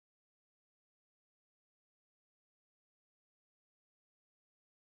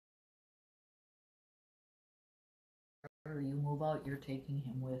Or you move out, you're taking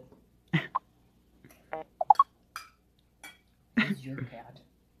him with. He's your cat.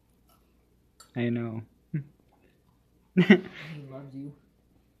 I know. He loves you.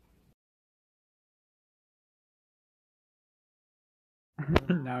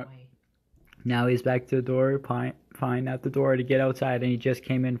 Now he's back to the door, fine at the door to get outside, and he just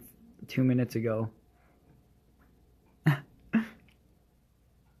came in 2 minutes ago.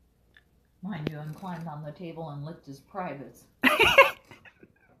 Mind you, and climbed on the table and licked his privates.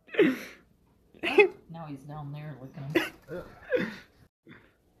 Now he's down there licking them.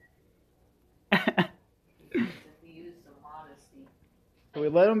 We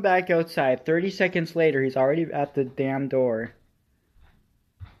let him back outside. 30 seconds later, he's already at the damn door.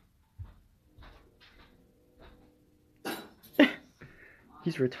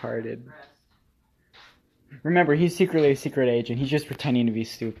 He's retarded. Remember, he's secretly a secret agent. He's just pretending to be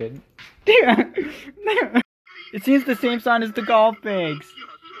stupid. It seems the same sound as the golf bags.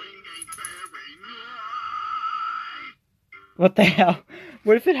 What the hell?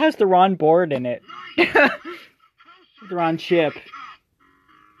 What if it has the wrong board in it? The wrong chip.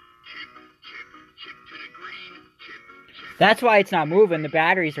 That's why it's not moving. The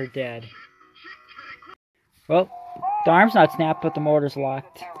batteries are dead. Well, the arm's not snapped, but the motor's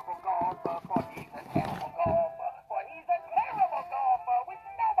locked.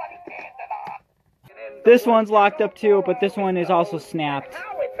 This one's locked up too, but this one is also snapped.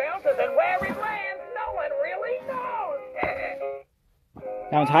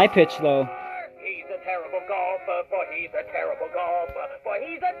 That one's high pitched though. He's a terrible golfer, but he's a terrible golfer, but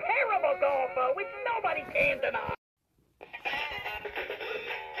he's a terrible golfer, which nobody can deny.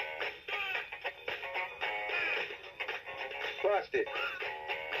 Bust it.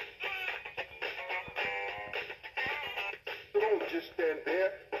 Don't just stand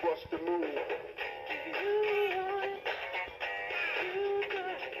there, bust the move.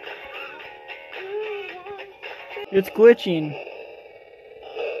 It's glitching.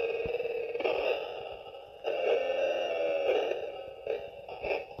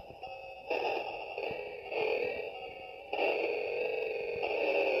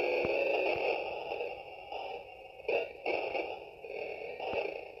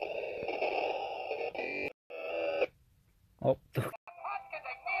 Oh,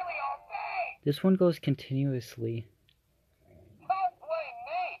 this one goes continuously. Don't blame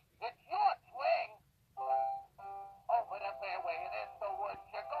me. It's your swing. Over the fairway and in the woods,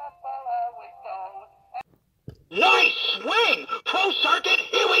 your golf ball always goes. Nice swing! Full circuit,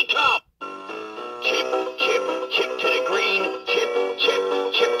 here we come! Chip, chip, chip to the green. Chip, chip,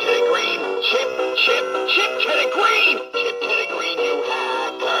 chip to the green. Chip, chip, chip to the green. Chip to the green, you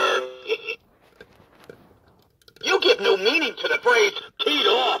hacker. You give new meaning to the phrase, teed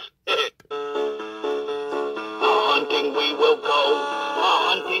off. A-hunting we will go.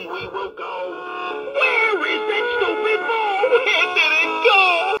 A-hunting we will go. Where is that stupid ball? Where did it go?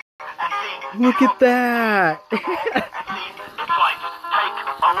 Look at that!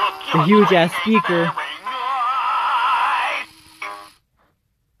 A huge ass speaker.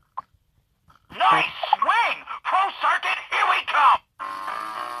 Nice swing! Full circuit, here we come!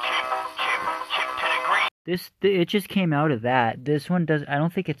 Chip, chip, chip to the green. It just came out of that. This one does. I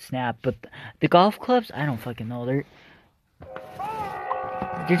don't think it's snapped, but the golf clubs, I don't fucking know. They're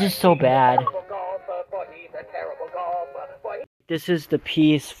just so bad. This is the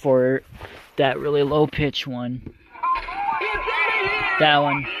piece for that really low pitch one. That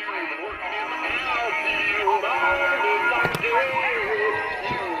one.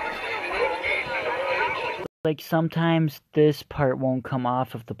 Like sometimes this part won't come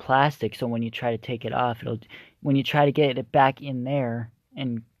off of the plastic, so when you try to take it off, when you try to get it back in there,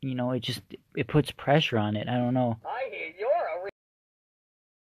 and you know, it puts pressure on it. I don't know. I hear you're a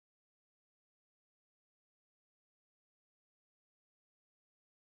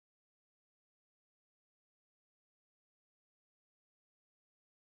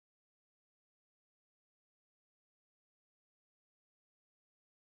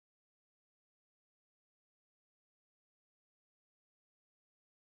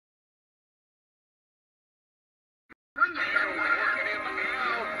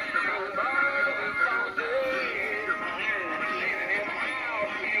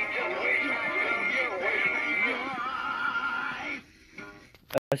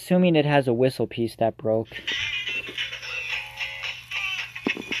Assuming it has a whistle piece that broke. Bust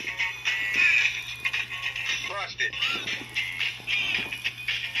it.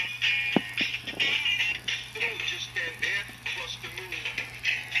 Don't just stand there, bust the move.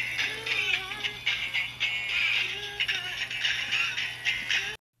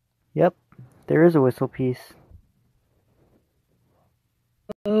 Yep, there is a whistle piece.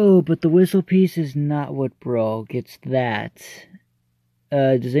 Oh, but the whistle piece is not what broke. It's that.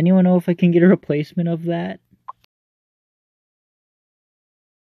 Does anyone know if I can get a replacement of that?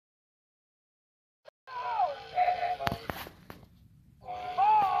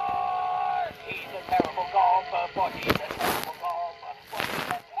 He's a terrible golfer, but he's a terrible golfer, but he's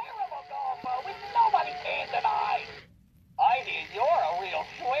a terrible golfer, which nobody can deny. I hear you're a real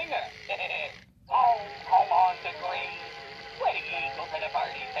swinger. home on the green, where the Eagles and the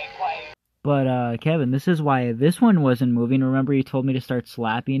birdies they play. But, Kevin, this is why this one wasn't moving. Remember you told me to start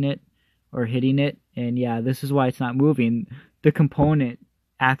slapping it or hitting it? And yeah, this is why it's not moving. The component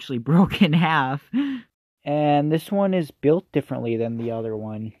actually broke in half. And this one is built differently than the other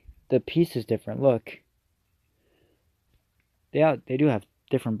one. The piece is different. Look. They do have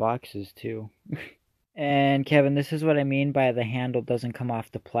different boxes, too. And, Kevin, this is what I mean by the handle doesn't come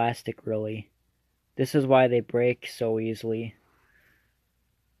off the plastic, really. This is why they break so easily.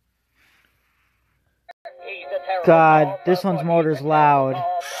 God, this one's motor's loud.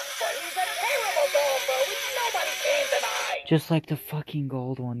 Just like the fucking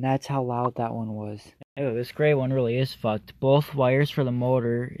gold one. That's how loud that one was. Oh, this gray one really is fucked. Both wires for the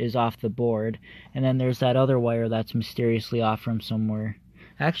motor is off the board. And then there's that other wire that's mysteriously off from somewhere.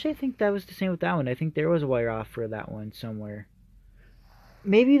 Actually, I think that was the same with that one. I think there was a wire off for that one somewhere.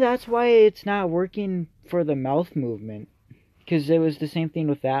 Maybe that's why it's not working for the mouth movement. Because it was the same thing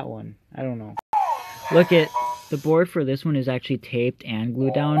with that one. I don't know. Look at the board for this one is actually taped and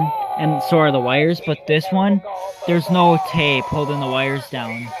glued down. And so are the wires. But this one, there's no tape holding the wires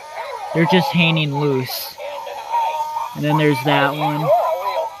down. They're just hanging loose. And then there's that one.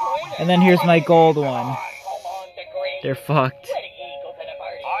 And then here's my gold one. They're fucked.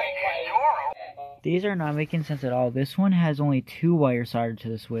 These are not making sense at all. This one has only 2 wires soldered to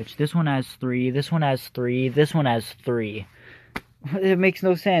the switch. This one has 3. This one has 3. This one has 3. It makes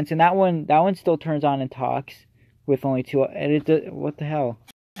no sense. And that one still turns on and talks with only 2. And what the hell?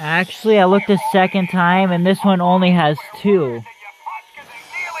 Actually, I looked a second time, and this one only has 2.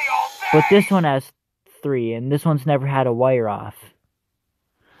 But this one has 3, and this one's never had a wire off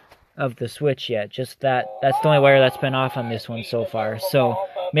of the switch yet. Just that's the only wire that's been off on this one so far. So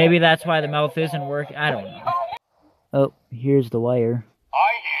maybe that's why the mouth isn't working. I don't know. Oh, here's the wire.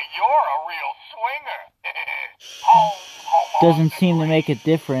 I hear you're a real swinger. Doesn't seem to make a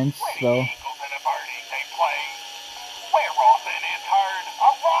difference, though.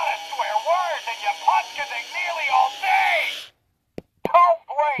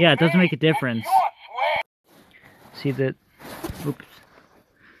 Yeah, it doesn't make a difference. See that? Oops.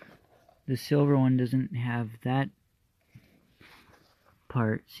 The silver one doesn't have that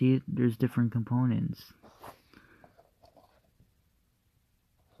part. See, there's different components.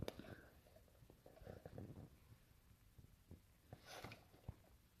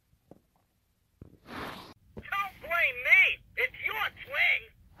 Don't blame me. It's your swing.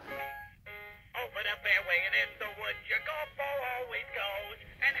 Over the fairway and in the woods, your golf ball always goes.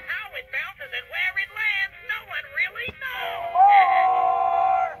 And how it bounces and where it lands, no one really knows.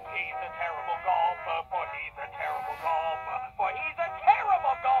 He's a terrible golfer, for he's a terrible golfer, for he's a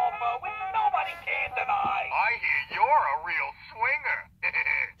terrible golfer, which nobody can deny. I hear you're a real swinger.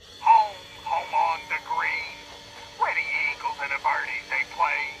 home on the green, where the Eagles and the birdies they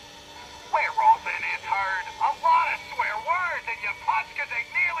play. Where often is heard a lot of swear words and you punch cause they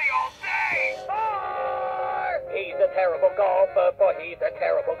nearly all day. He's a terrible golfer, for he's a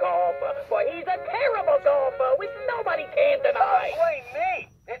terrible golfer, for he's a terrible golfer, which nobody can deny. Don't blame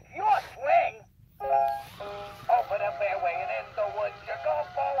me, it's your swing. Over the fairway and in the woods, your golf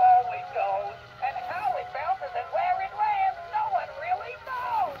ball always goes. And how it bounces and where it lands, no one really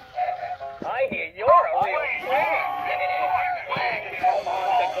knows. I hear you're a real swinger.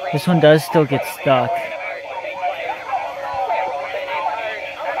 This one does still get stuck.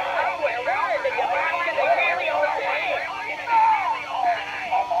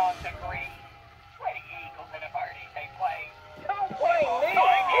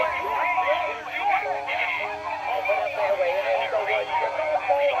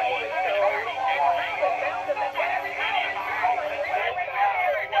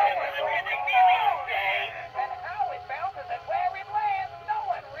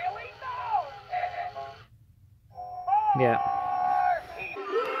 Yeah.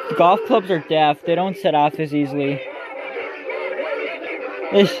 The golf clubs are deaf. They don't set off as easily.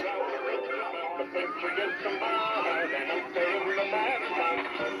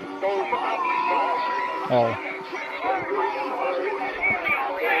 Oh.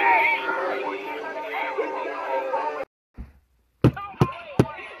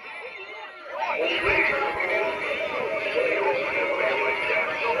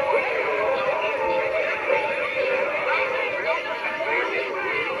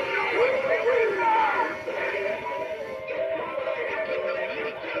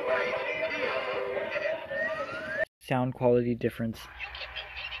 sound quality difference.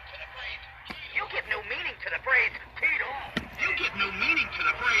 You give no meaning to the phrase, teed off. You give no meaning to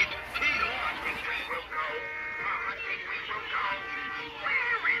the phrase, teed off. I think we will go. I think we will go.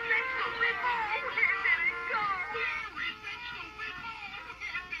 Where is that stupid ball? Where did it go? Where is that stupid ball?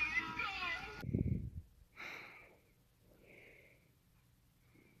 Where did it go?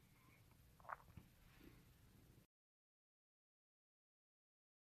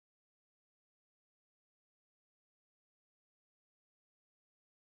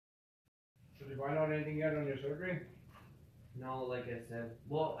 Did you find out anything yet on your surgery? No, like I said,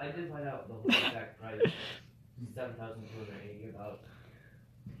 well, I did find out the whole exact price, $7,280 about.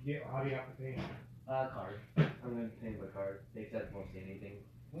 Yeah, how do you have to pay? Card. I'm gonna pay by card. They accept mostly anything.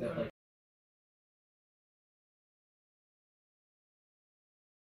 Except like.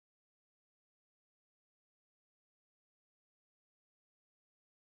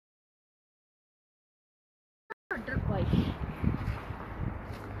 Dirt bike.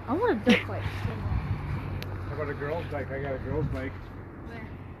 I want a dirt bike. How about a girl's bike? I got a girl's bike Where?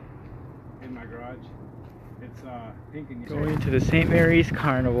 in my garage. It's pink and Going to the St. Mary's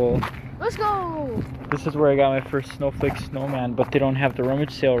Carnival. Let's go! This is where I got my first snowflake snowman, but they don't have the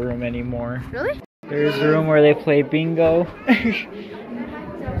rummage sale room anymore. Really? There's a room where they play bingo. Let's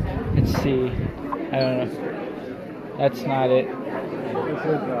see. I don't know. That's not it. This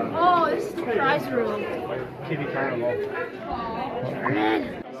is Oh, this is the prize room. Kitty Carnival.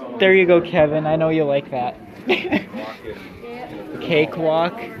 There you go, Kevin. I know you like that.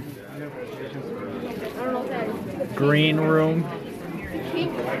 Cakewalk. I don't know what that is. Green room.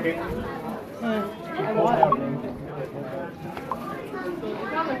 Pink?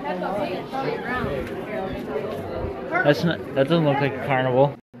 That's not. That doesn't look like a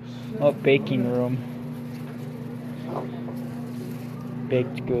carnival. Oh, baking room.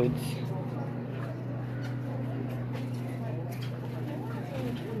 Baked goods.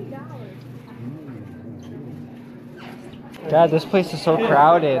 God, this place is so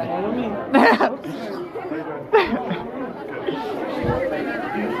crowded.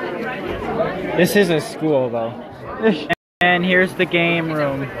 This is a school, though. And here's the game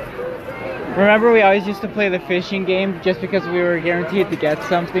room. Remember, we always used to play the fishing game just because we were guaranteed to get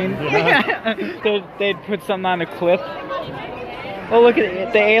something? Yeah. they'd put something on a clip. Oh, look at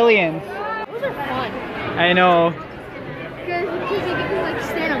it, the aliens. Those are fun. I know. Because you can like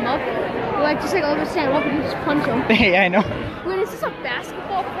stand them up. Like just like all of us stand them up and you just punch them. Hey, I know. Wait, is this a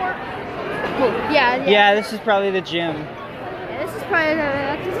basketball court? Oh, yeah. Yeah, this is probably the gym. Yeah, this is probably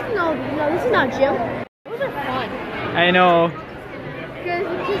no, this is not gym. Those are fun. I know.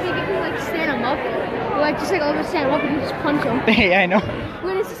 Because you can like stand them up. Like just like all of us stand them up and you just punch them. Hey, I know.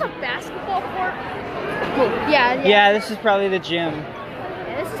 Wait, is this a basketball court? Oh, yeah. Yeah, this is probably the gym.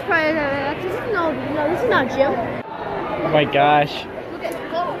 Yeah, this is probably no, this is not gym. Oh my gosh. Look at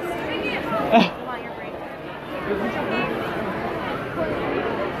goals.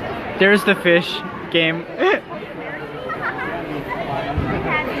 There's the fish game.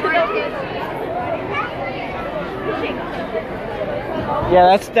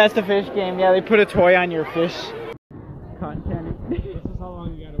 Yeah, that's the fish game. Yeah, they put a toy on your fish. Cotton candy. This is how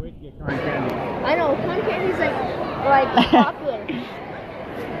long you gotta wait to get cotton candy. I know, cotton candy's like popular.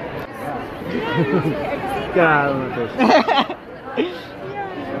 Get out of the fish.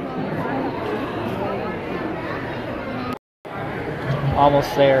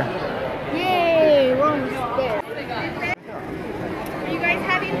 Almost there. Yay, we're almost there. Are you guys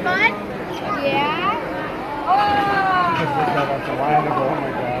having fun? Yeah. That's a line to go. Oh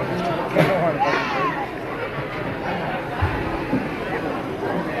my god.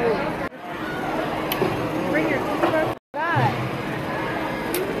 Bring your God.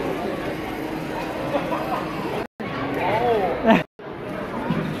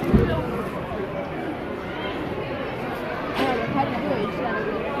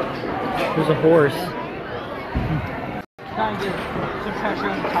 There's a horse. Try and get some pressure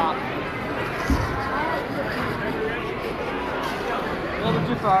on the top. A little bit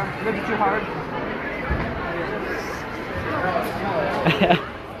too far, a little bit too hard.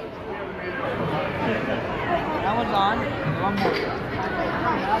 That one's on. One more.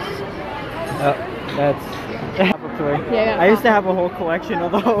 Oh, that's Apple toy. Yeah, I used to have a whole collection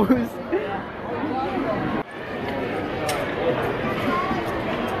of those.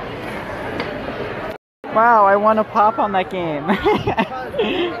 Wow, I won a pop on that game.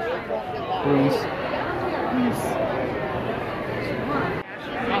 Bruce.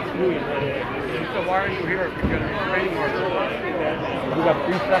 So why are you here? Because it's raining or we got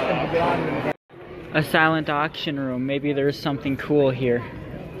 3 seconds to get on. A silent auction room. Maybe there's something cool here.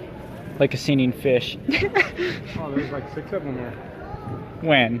 Like a singing fish. Oh, there's like 6 of them there.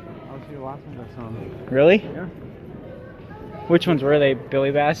 When? I'll see the last one that's on. Really? Yeah. Which ones were they?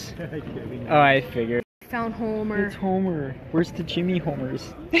 Billy Bass? Kidding. Oh, I figured. Found Homer. It's Homer. Where's the Jimmy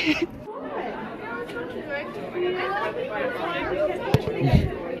Homers?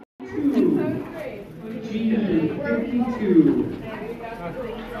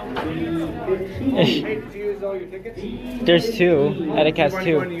 There's 2. Attic has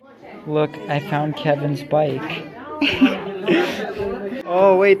 2. Look, I found Kevin's bike.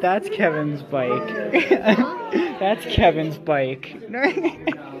 Oh wait, that's Kevin's bike. That's Kevin's bike.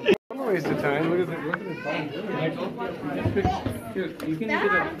 Waste of time. Look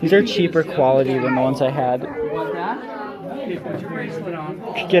at These are cheaper quality than the ones I had. Want that? Put your bracelet on.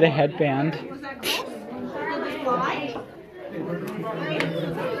 Could get a headband.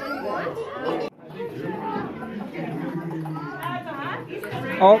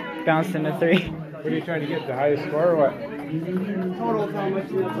 Oh, bounced into 3. What are you trying to get? The highest score or what? Total, how much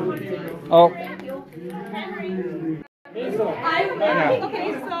you want to take? Oh.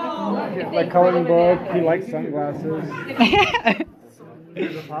 Like coloring book. He likes sunglasses.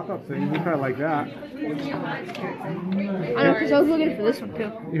 There's a pop-up thing. We kind of like that. I know, because I was looking for this one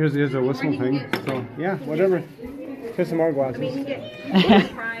too. Here's a whistle thing. So yeah, whatever. Here's some more glasses.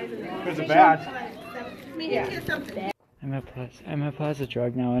 There's a bat. I'm at Plaza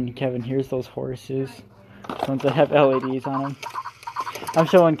Drug now, and Kevin, here's those horses. The ones that have LEDs on them. I'm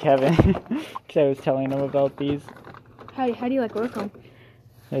showing Kevin, because I was telling him about these. How do you like work them?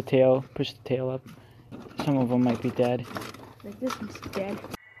 The tail, push the tail up. Some of them might be dead. Like this one's dead.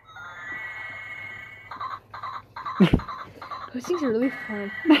 Those things are really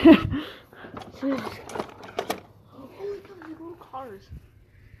fun. Holy cow, they're little cars.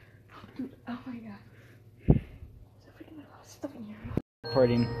 Dude, oh my god. There's a freaking lot of stuff in here.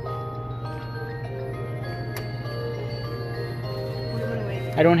 Recording.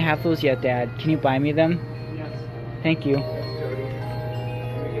 Wait. I don't have those yet, Dad. Can you buy me them? Yes. Thank you.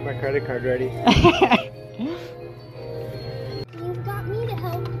 Let me get my credit card ready. You've got me to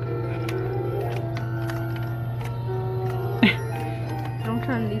help. Don't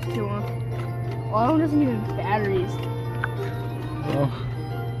turn these 2 off. Well, one doesn't even have batteries. Oh.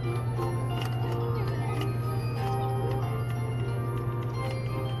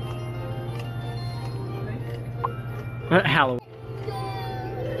 Halloween.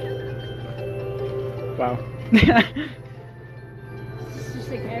 Wow. It's just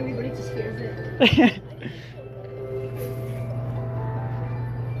like everybody just hears it.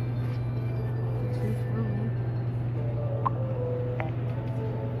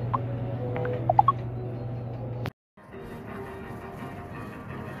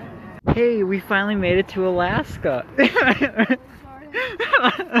 Hey, we finally made it to Alaska.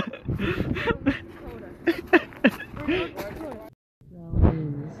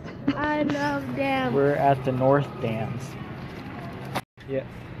 I love them. We're at the North Dams. Yeah.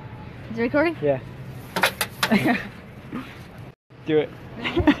 Is it recording? Yeah. Do it.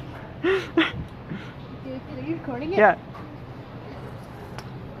 Are you recording it? Yeah.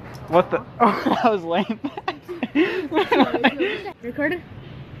 What the? Oh, that was lame. Recorded?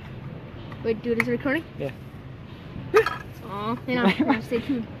 Wait, dude, is it recording? Yeah. Aw, hang on, stay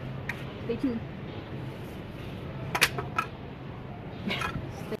tuned. Stay tuned.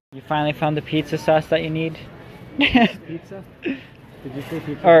 You finally found the pizza sauce that you need? Pizza? Did you say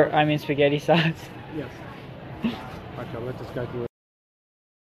pizza? Or, I mean, spaghetti sauce. Yes. Okay, I'll let this guy do it.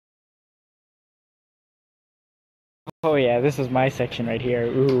 Oh yeah, this is my section right here.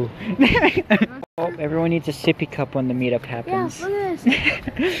 Ooh. Oh, everyone needs a sippy cup when the meetup happens. Yeah, look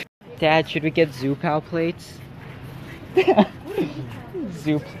at this. Dad, should we get Zoo Pal plates?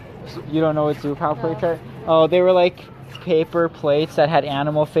 You don't know what Zoo Pal plates are? Oh, they were like paper plates that had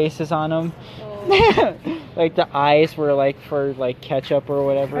animal faces on them. Oh. Like the eyes were like for like ketchup or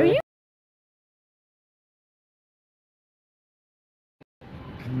whatever. Are you?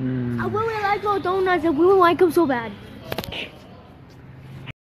 I really like those donuts and we don't like them so bad.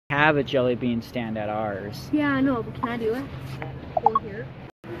 Have a jelly bean stand at ours. Yeah, I know, but can I do it? Go here.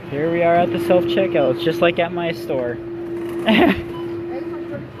 Here we are at the self-checkouts, just like at my store.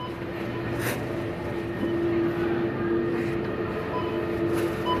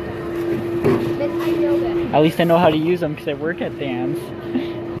 At least I know how to use them because I work at Dan's.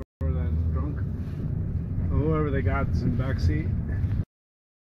 Or that drunk. Whoever they got is in the back seat.